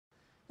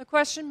The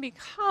question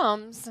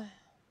becomes,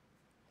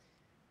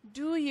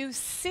 do you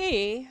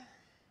see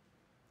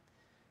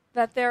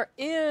that there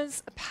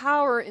is a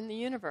power in the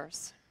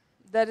universe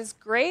that is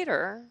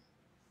greater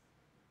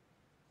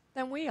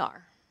than we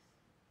are?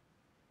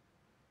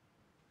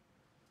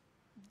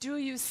 Do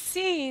you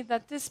see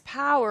that this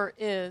power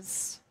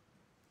is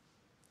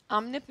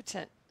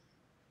omnipotent,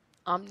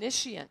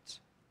 omniscient,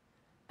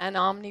 and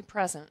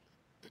omnipresent?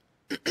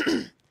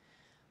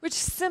 Which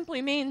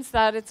simply means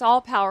that it's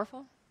all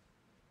powerful,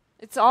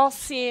 it's all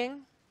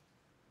seeing,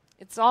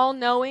 it's all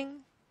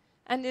knowing,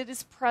 and it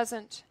is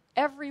present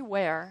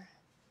everywhere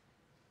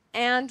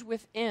and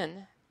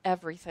within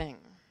everything.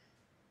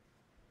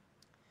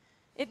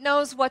 It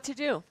knows what to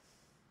do.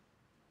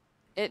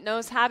 It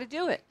knows how to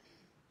do it.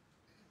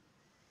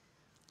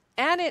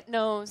 And it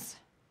knows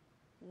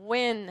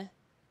when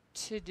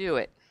to do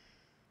it.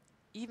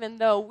 Even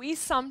though we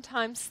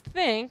sometimes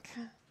think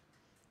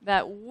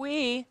that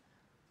we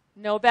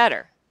know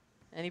better.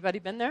 Anybody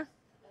been there?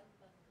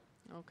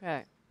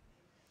 Okay.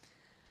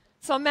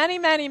 So many,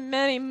 many,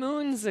 many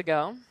moons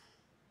ago,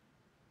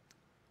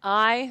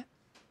 I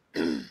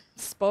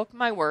spoke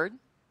my word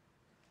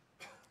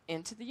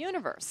into the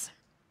universe.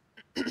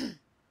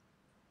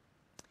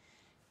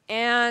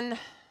 And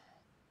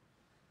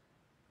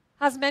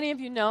as many of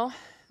you know,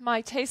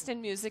 my taste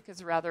in music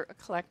is rather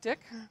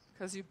eclectic,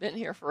 because you've been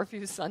here for a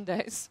few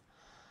Sundays.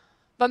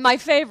 But my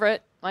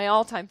favorite, my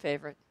all-time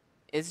favorite,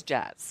 is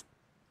jazz.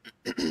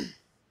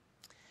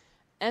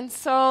 And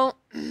so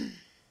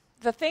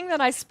the thing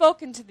that I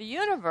spoke into the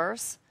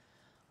universe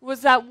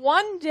was that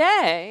one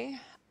day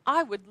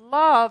I would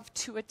love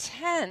to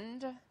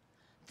attend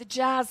the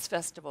jazz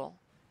festival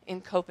in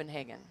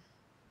Copenhagen.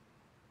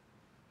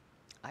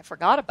 I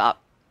forgot about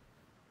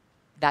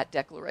that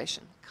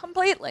declaration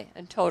completely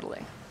and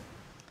totally.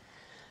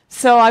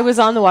 So I was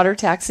on the water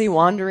taxi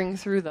wandering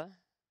through the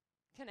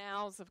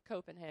canals of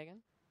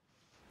Copenhagen,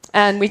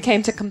 and we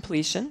came to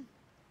completion.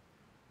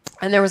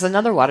 And there was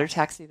another water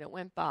taxi that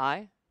went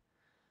by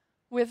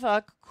with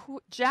a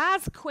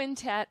jazz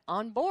quintet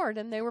on board,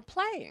 and they were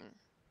playing.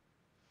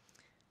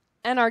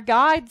 And our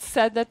guide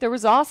said that there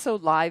was also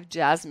live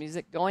jazz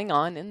music going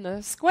on in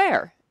the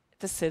square,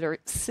 the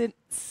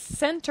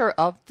center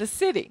of the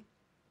city.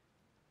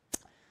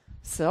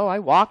 So I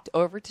walked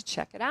over to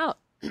check it out.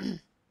 And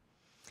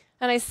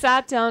I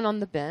sat down on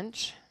the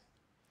bench,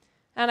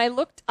 and I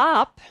looked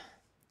up,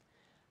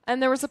 and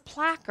there was a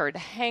placard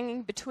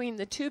hanging between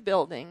the two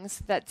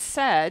buildings that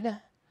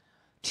said,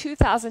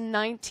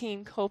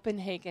 2019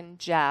 Copenhagen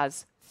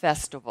Jazz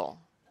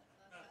Festival.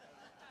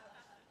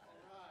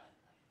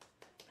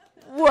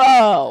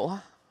 Whoa.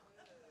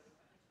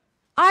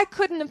 I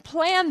couldn't have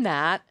planned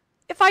that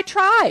if I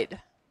tried.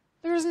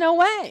 There's no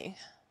way.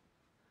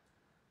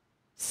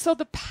 So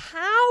the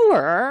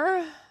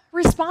power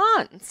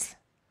responds.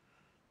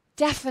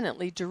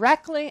 Definitely,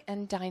 directly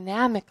and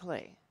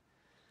dynamically.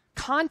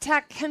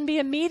 Contact can be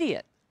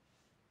immediate.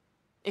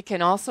 It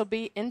can also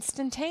be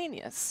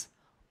instantaneous.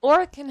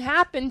 Or it can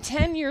happen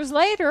 10 years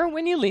later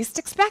when you least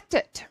expect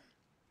it.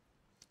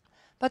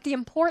 But the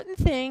important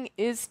thing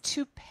is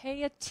to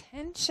pay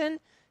attention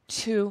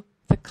to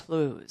the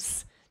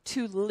clues,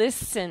 to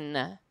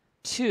listen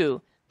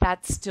to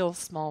that still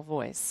small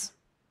voice.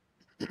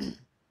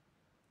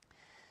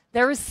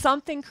 There is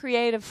something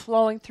creative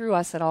flowing through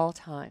us at all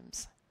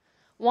times.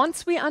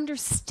 Once we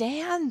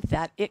understand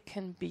that it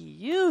can be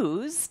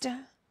used,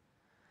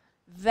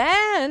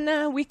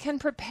 then we can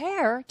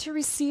prepare to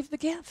receive the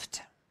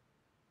gift.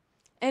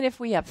 And if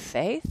we have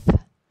faith,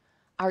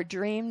 our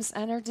dreams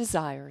and our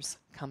desires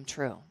come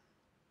true.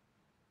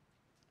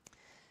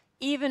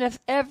 Even if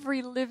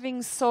every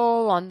living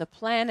soul on the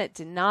planet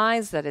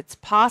denies that it's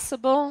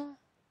possible,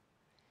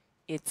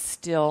 it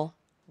still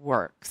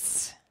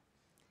works.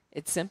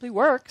 It simply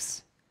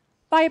works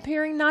by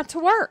appearing not to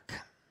work.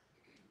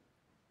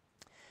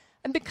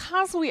 And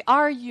because we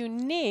are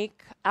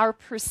unique, our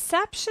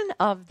perception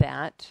of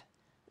that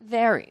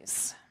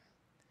varies.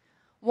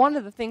 One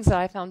of the things that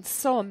I found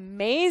so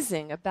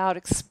amazing about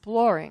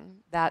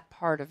exploring that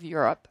part of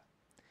Europe,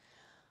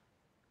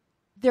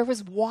 there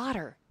was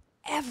water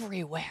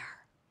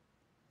everywhere.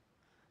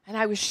 And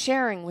I was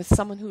sharing with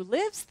someone who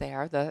lives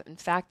there, in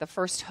fact, the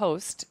first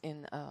host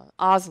in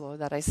Oslo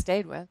that I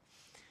stayed with,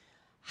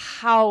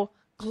 how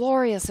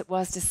glorious it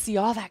was to see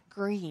all that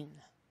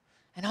green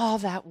and all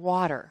that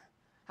water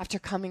after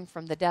coming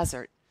from the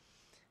desert.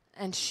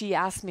 And she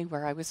asked me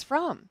where I was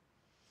from.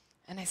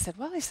 And I said,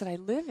 I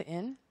live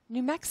in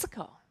New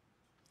Mexico.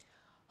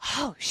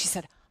 Oh, she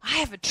said, I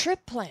have a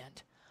trip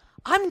planned.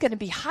 I'm going to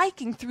be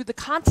hiking through the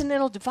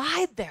Continental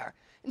Divide there.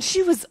 And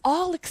she was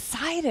all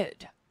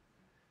excited,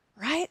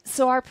 right?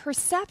 So our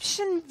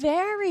perception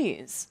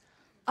varies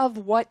of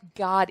what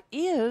God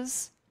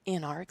is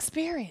in our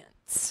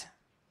experience.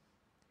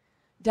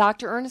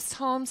 Dr. Ernest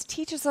Holmes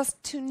teaches us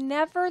to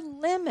never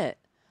limit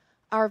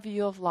our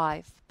view of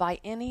life by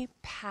any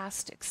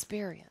past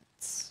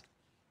experience.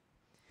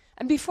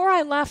 And before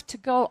I left to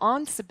go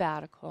on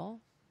sabbatical,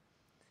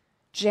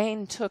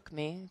 Jane took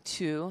me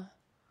to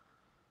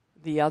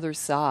the other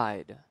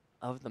side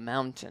of the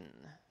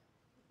mountain.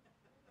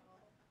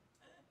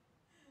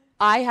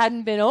 I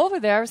hadn't been over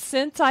there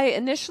since I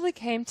initially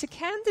came to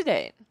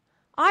candidate.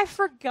 I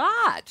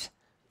forgot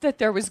that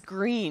there was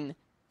green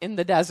in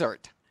the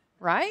desert,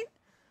 right?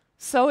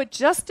 So it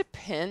just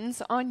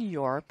depends on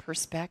your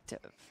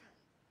perspective.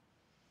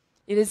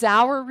 It is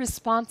our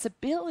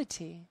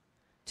responsibility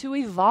to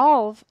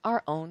evolve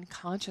our own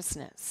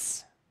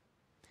consciousness.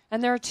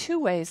 And there are two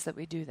ways that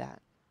we do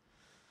that.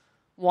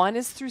 One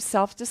is through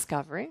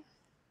self-discovery,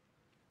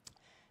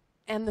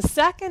 and the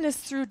second is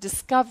through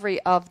discovery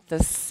of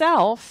the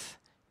self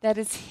that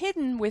is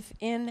hidden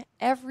within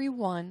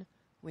everyone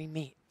we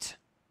meet.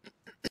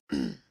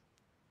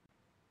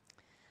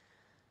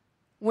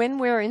 When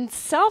we're in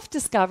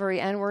self-discovery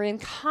and we're in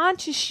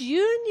conscious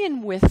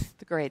union with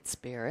the Great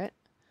Spirit,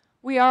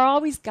 we are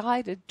always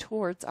guided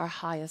towards our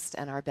highest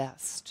and our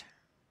best.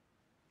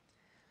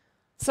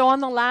 So on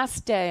the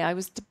last day, I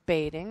was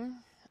debating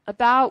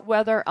about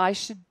whether I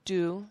should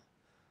do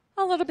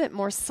a little bit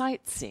more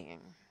sightseeing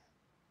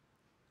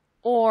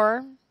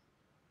or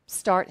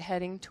start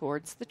heading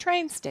towards the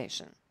train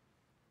station.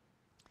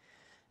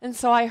 And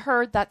so I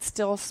heard that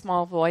still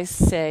small voice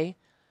say,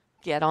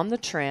 "Get on the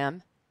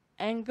tram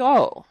and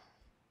go."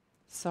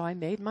 So I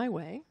made my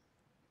way,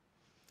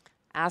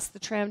 asked the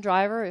tram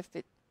driver if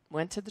it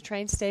went to the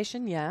train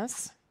station.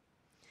 Yes.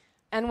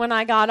 And when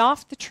I got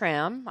off the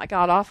tram, I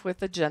got off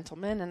with a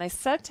gentleman, and I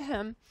said to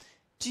him,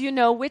 "Do you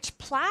know which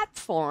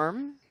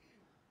platform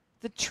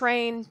the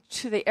train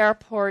to the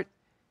airport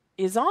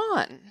is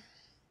on?"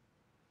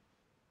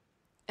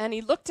 And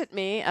he looked at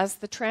me as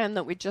the tram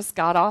that we just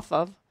got off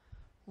of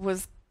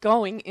was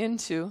going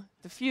into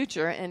the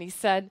future, and he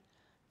said,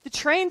 "The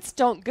trains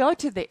don't go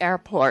to the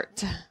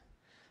airport.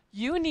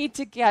 You need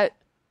to get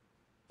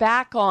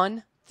back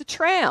on the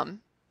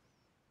tram."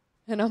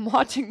 And I'm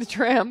watching the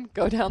tram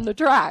go down the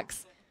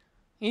tracks.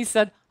 He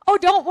said, "Oh,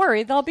 don't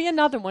worry, there'll be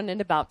another one in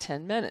about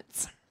 10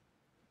 minutes.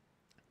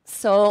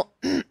 So,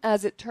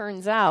 as it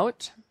turns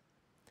out,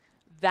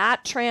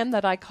 that tram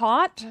that I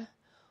caught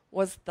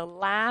was the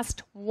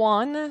last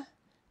one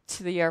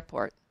to the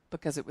airport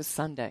because it was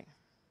Sunday.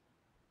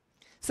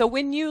 So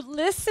when you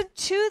listen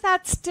to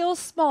that still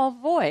small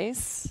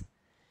voice,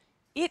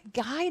 it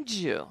guides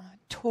you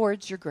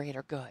towards your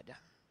greater good.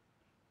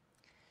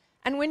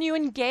 And when you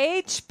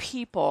engage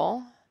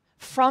people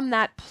from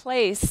that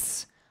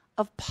place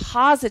of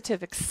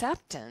positive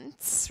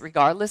acceptance,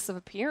 regardless of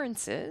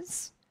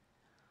appearances,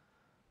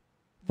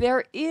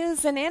 there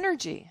is an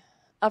energy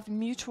of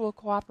mutual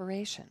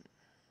cooperation.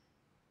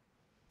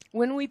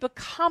 When we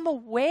become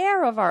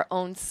aware of our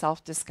own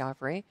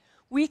self-discovery,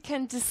 we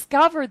can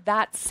discover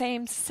that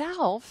same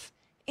self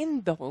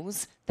in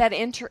those that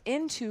enter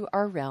into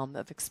our realm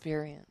of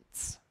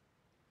experience.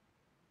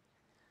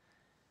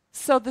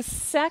 So the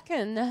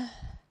second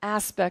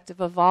aspect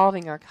of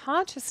evolving our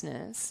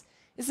consciousness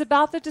is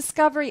about the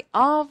discovery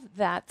of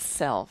that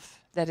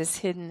self that is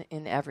hidden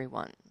in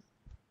everyone.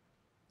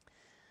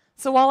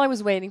 So while I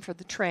was waiting for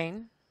the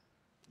tram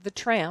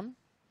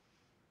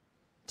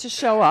to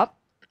show up,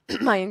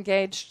 I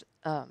engaged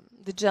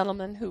the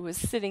gentleman who was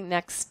sitting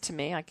next to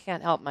me. I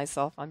can't help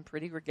myself. I'm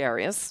pretty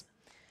gregarious.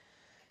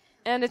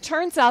 And it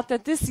turns out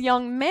that this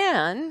young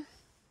man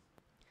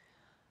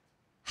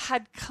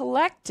had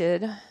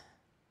collected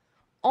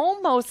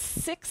almost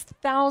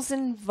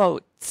 6,000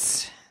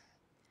 votes.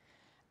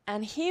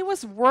 And he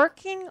was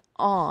working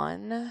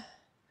on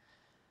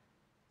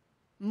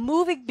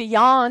moving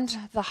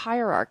beyond the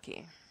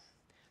hierarchy,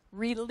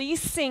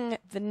 releasing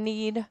the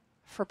need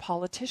for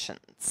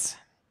politicians.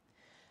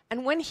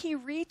 And when he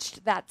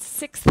reached that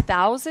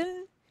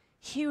 6,000,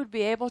 he would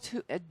be able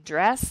to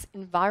address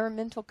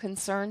environmental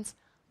concerns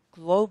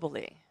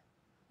globally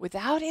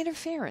without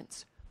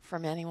interference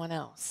from anyone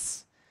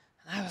else.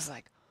 And I was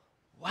like,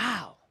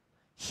 wow,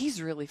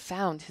 he's really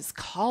found his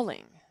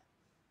calling.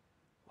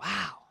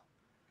 Wow.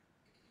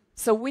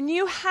 So when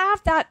you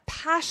have that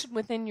passion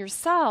within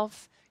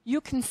yourself, you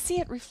can see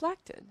it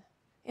reflected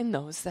in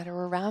those that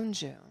are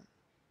around you.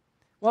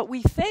 What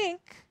we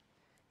think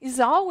is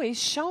always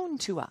shown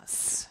to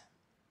us.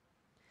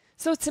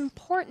 So it's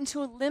important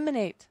to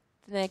eliminate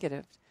the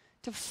negative,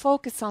 to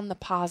focus on the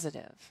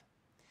positive,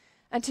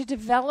 and to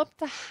develop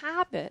the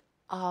habit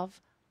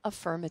of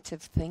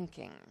affirmative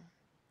thinking.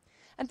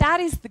 And that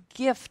is the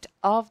gift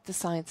of the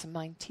Science of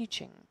Mind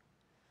teaching.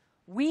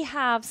 We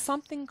have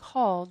something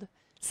called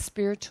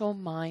spiritual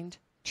mind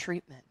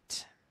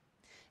treatment.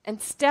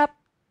 And step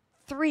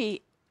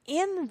 3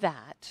 in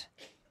that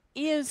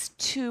is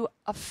to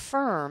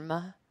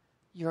affirm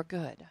your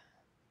good.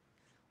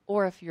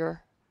 Or if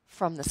you're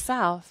from the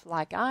South,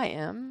 like I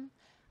am,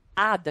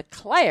 I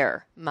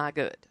declare my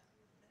good.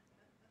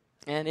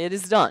 And it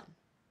is done.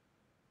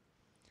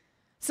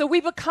 So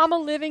we become a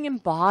living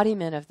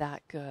embodiment of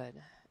that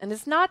good. And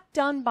it's not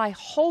done by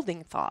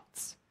holding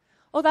thoughts.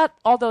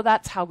 Although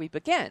that's how we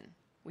begin.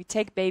 We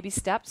take baby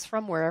steps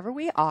from wherever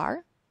we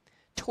are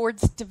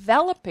towards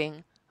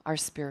developing our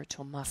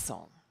spiritual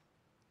muscle.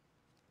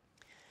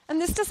 And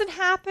this doesn't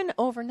happen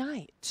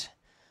overnight.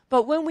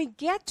 But when we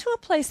get to a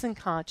place in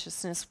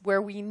consciousness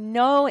where we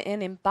know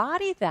and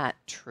embody that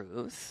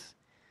truth,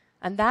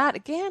 and that,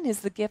 again,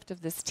 is the gift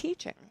of this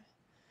teaching,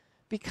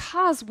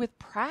 because with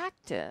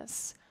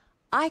practice,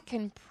 I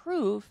can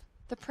prove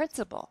the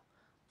principle.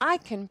 I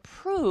can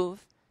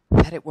prove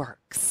that it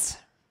works.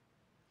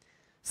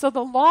 So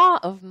the law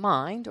of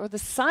mind, or the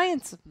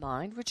science of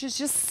mind, which is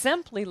just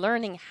simply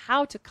learning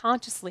how to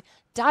consciously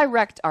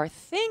direct our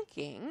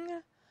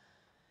thinking,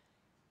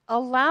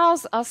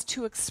 allows us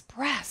to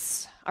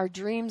express our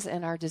dreams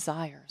and our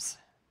desires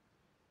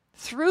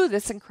through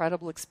this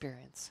incredible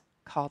experience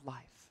called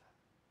life.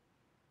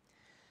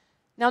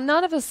 Now,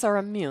 none of us are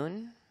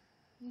immune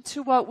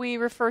to what we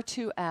refer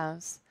to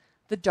as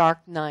the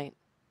dark night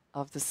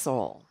of the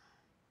soul.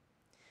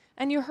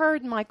 And you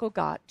heard Michael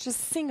Gott just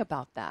sing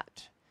about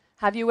that.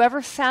 Have you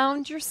ever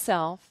found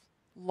yourself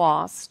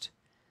lost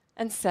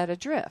and set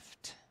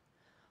adrift,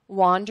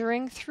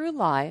 wandering through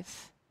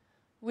life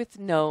with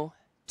no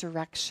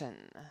direction?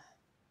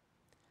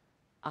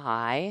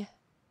 I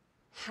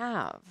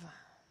have.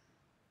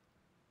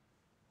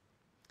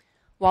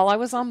 While I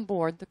was on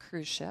board the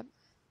cruise ship,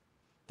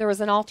 there was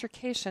an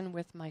altercation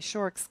with my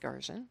shore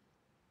excursion.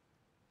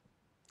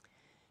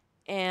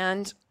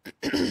 And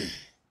the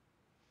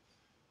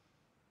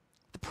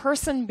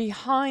person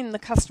behind the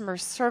customer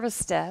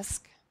service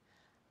desk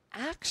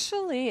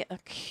actually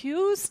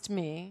accused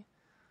me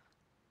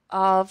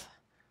of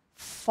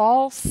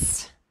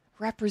false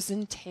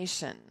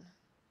representation.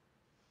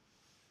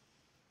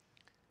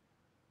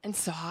 And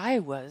so I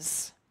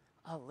was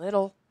a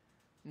little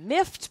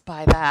miffed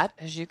by that,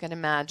 as you can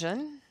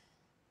imagine.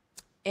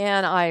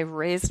 And I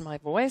raised my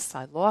voice.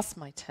 I lost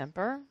my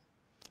temper.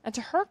 And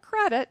to her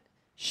credit,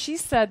 she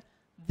said,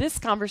 "This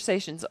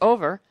conversation's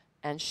over,"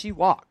 and she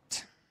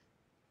walked.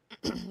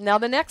 Now,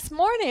 the next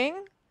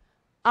morning,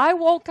 I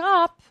woke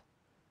up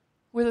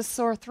with a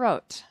sore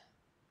throat.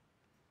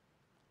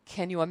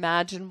 Can you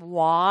imagine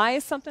why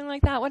something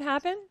like that would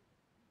happen?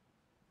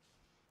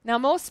 Now,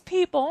 most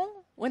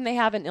people, when they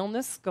have an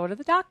illness, go to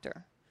the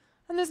doctor.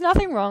 And there's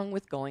nothing wrong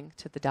with going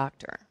to the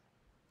doctor.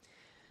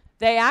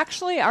 They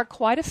actually are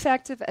quite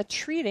effective at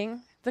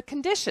treating the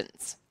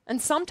conditions. And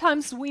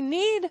sometimes we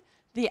need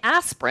the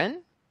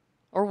aspirin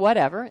or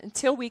whatever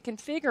until we can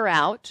figure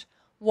out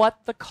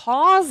what the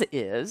cause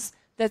is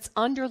that's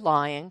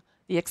underlying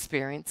the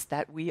experience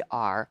that we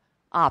are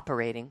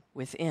operating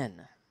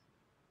within.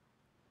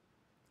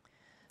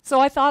 So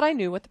I thought I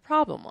knew what the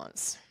problem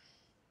was.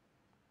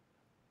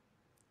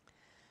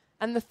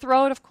 And the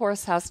throat, of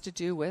course, has to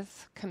do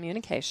with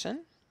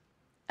communication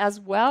as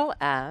well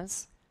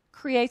as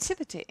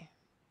creativity.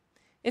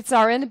 It's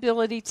our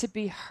inability to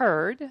be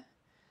heard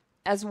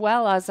as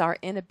well as our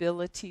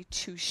inability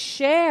to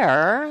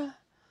share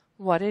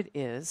what it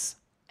is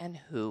and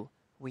who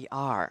we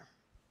are.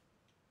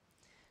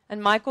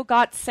 And Michael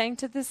Gott sang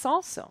to this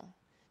also.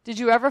 Did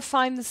you ever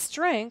find the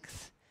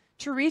strength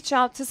to reach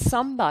out to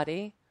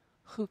somebody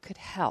who could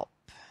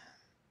help?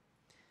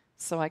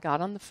 So I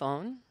got on the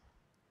phone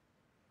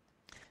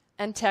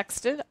and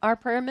texted our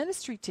prayer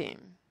ministry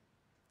team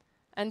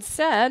and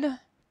said,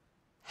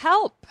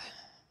 "Help."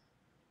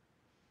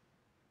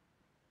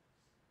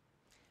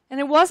 And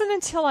it wasn't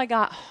until I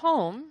got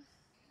home,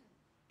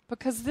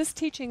 because this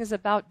teaching is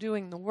about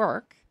doing the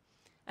work,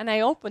 and I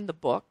opened the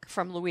book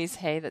from Louise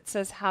Hay that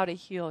says How to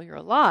Heal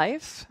Your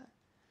Life,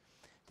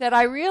 that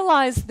I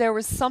realized there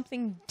was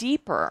something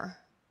deeper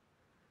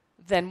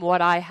than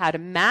what I had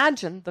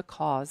imagined the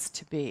cause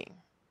to be.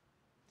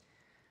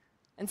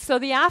 And so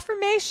the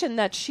affirmation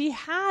that she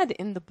had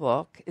in the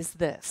book is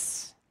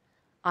this: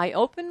 I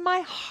open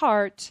my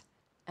heart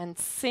and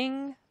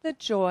sing the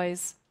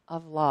joys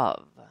of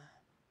love.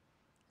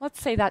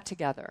 Let's say that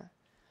together.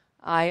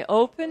 I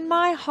open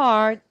my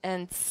heart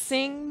and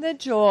sing the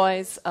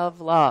joys of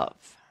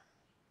love.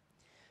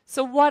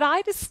 So what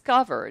I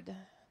discovered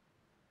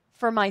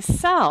for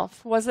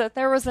myself was that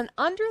there was an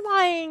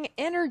underlying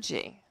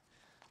energy,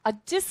 a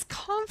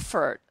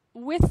discomfort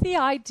with the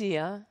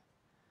idea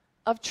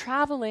of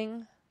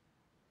traveling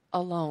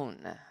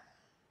alone.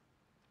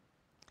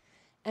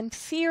 And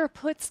fear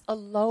puts a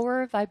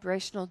lower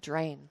vibrational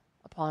drain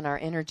upon our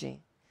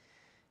energy.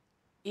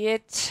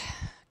 It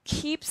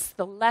keeps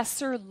the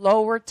lesser,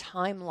 lower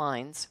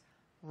timelines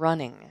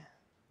running.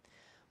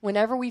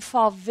 Whenever we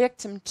fall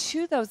victim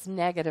to those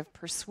negative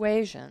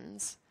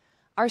persuasions,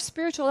 our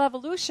spiritual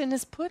evolution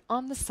is put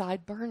on the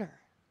side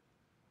burner.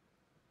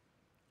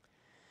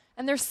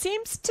 And there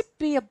seems to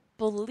be a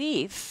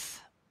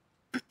belief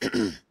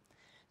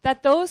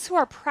that those who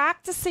are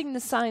practicing the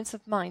science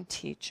of mind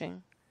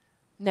teaching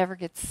never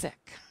get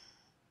sick.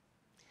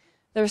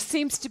 There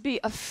seems to be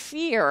a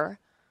fear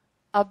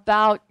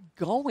about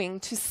going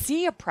to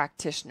see a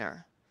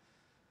practitioner.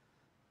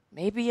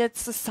 Maybe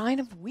it's a sign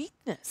of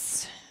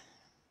weakness.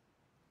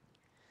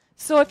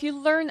 So if you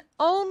learn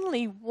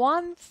only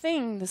one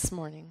thing this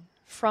morning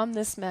from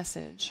this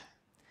message,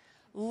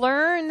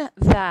 learn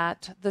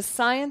that the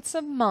science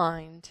of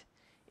mind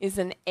is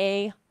an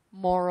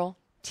amoral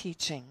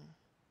teaching.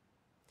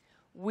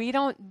 We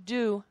don't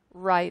do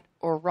right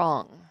or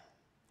wrong.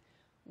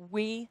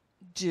 we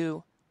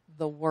do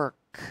the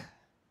work.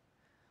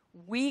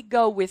 We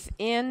go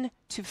within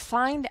to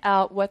find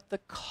out what the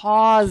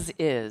cause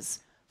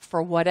is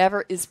for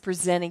whatever is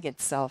presenting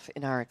itself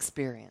in our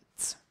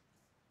experience.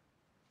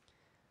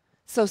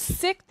 So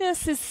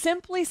sickness is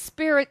simply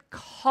Spirit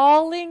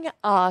calling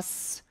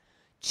us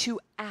to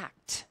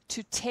act,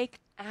 to take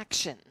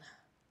action,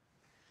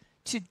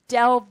 to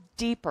delve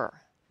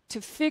deeper,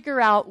 to figure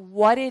out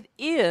what it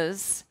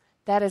is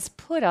that has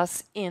put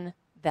us in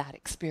that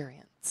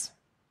experience.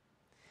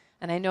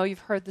 And I know you've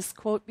heard this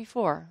quote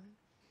before,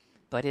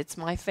 but it's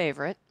my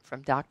favorite,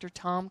 from Dr.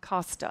 Tom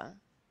Costa.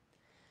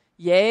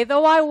 Yea,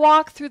 though I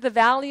walk through the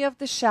valley of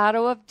the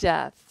shadow of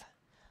death,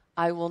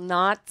 I will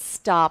not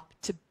stop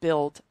to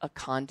build a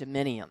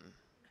condominium.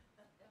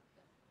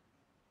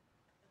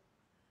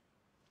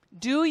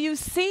 Do you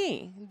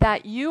see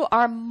that you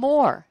are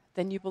more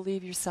than you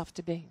believe yourself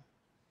to be?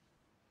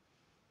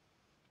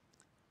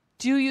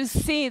 Do you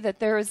see that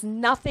there is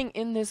nothing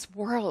in this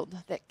world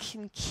that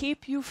can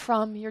keep you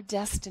from your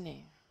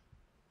destiny?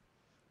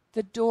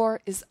 The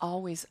door is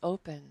always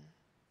open.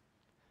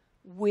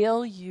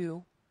 Will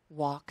you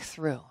walk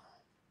through?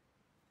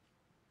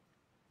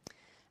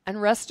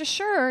 And rest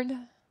assured,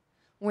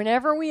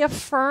 whenever we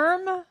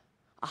affirm a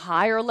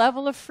higher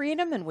level of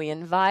freedom and we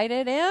invite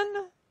it in,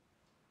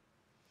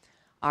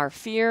 our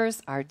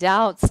fears, our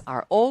doubts,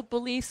 our old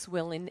beliefs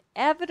will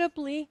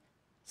inevitably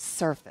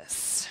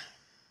surface.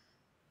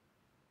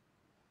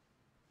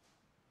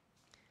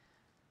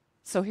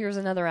 So here's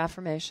another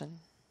affirmation.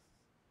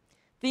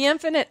 The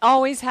infinite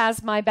always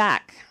has my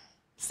back.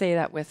 Say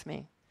that with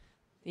me.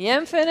 The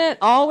infinite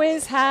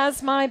always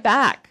has my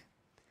back.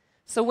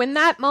 So when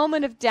that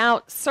moment of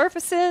doubt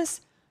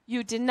surfaces,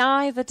 you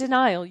deny the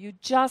denial. You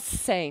just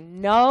say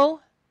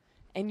no,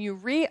 and you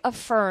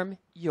reaffirm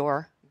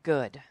you're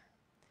good.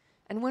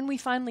 And when we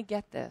finally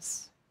get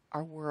this,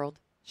 our world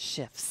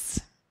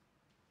shifts.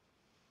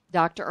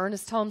 Dr.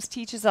 Ernest Holmes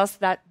teaches us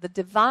that the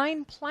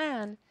divine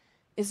plan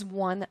is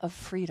one of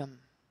freedom.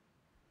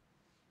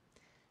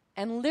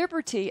 And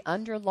liberty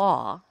under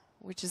law,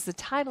 which is the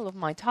title of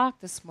my talk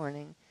this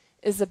morning,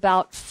 is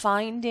about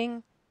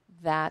finding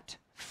that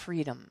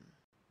freedom.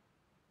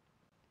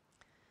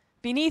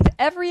 Beneath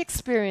every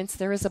experience,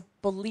 there is a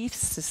belief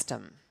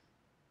system.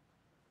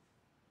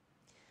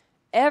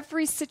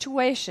 Every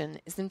situation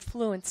is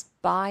influenced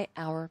by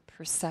our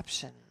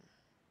perception.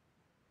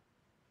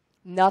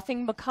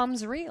 Nothing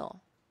becomes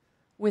real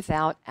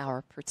without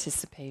our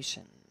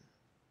participation.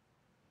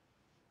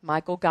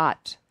 Michael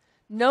Gott,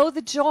 know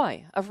the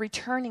joy of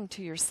returning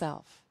to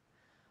yourself.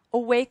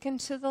 Awaken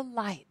to the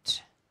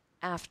light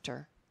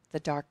after the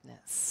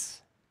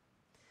darkness.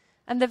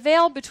 And the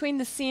veil between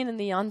the seen and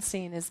the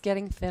unseen is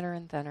getting thinner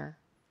and thinner.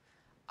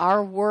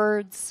 Our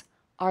words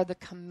are the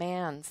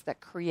commands that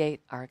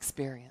create our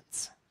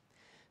experience.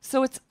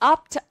 So it's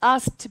up to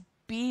us to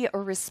be a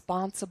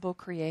responsible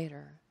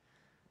creator,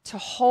 to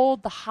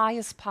hold the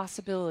highest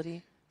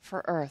possibility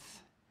for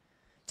Earth,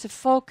 to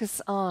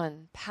focus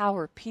on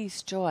power,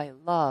 peace, joy,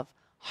 love,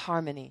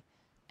 harmony,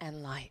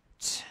 and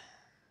light.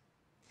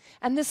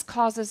 And this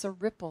causes a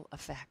ripple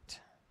effect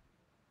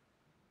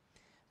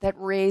that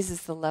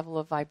raises the level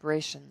of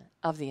vibration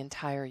of the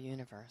entire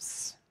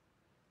universe.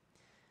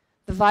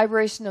 The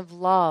vibration of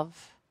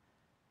love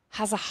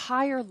has a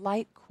higher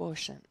light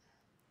quotient.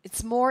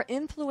 It's more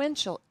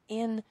influential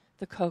in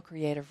the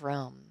co-creative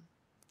realm.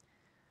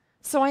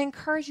 So I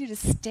encourage you to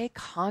stay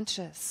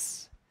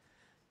conscious,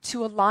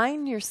 to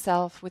align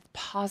yourself with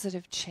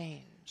positive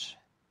change.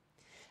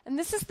 And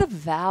this is the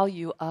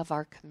value of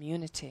our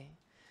community,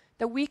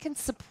 that we can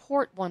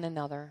support one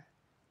another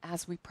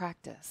as we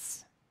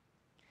practice.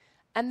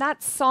 And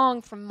that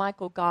song from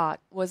Michael Gott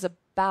was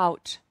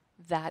about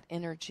that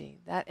energy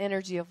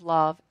of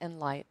love and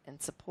light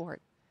and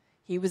support.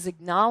 He was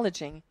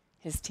acknowledging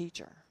his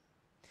teacher.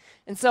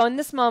 And so in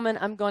this moment,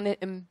 I'm going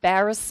to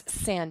embarrass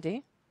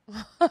Sandy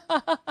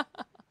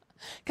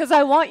because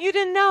I want you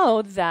to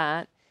know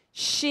that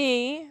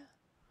she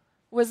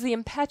was the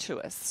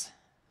impetuous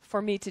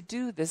for me to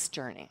do this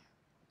journey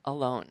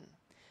alone.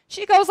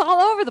 She goes all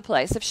over the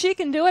place. If she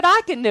can do it,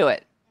 I can do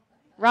it.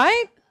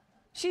 Right?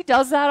 She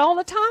does that all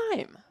the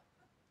time.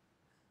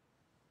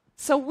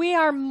 So we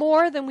are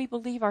more than we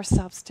believe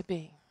ourselves to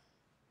be.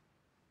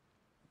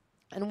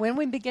 And when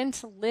we begin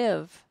to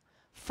live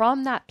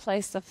from that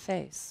place of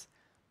faith,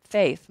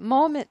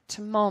 moment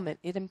to moment,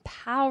 it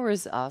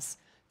empowers us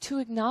to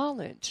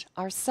acknowledge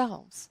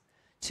ourselves,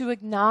 to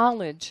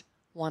acknowledge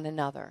one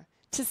another,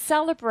 to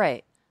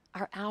celebrate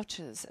our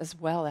ouches as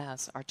well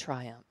as our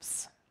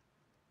triumphs.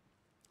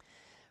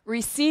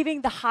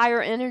 Receiving the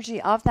higher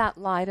energy of that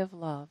light of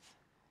love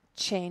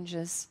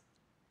changes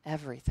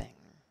everything.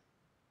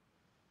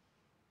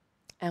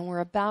 And we're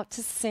about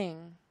to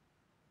sing,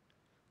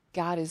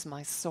 God is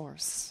my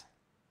source.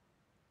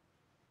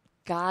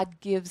 God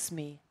gives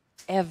me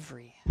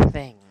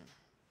everything.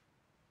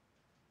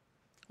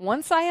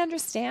 Once I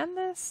understand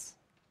this,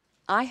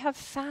 I have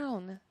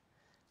found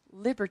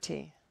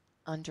liberty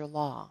under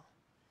law.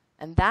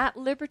 And that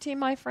liberty,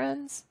 my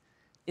friends,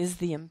 is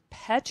the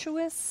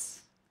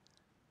impetuous,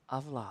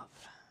 of love.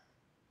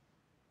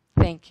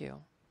 Thank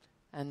you,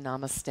 and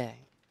namaste.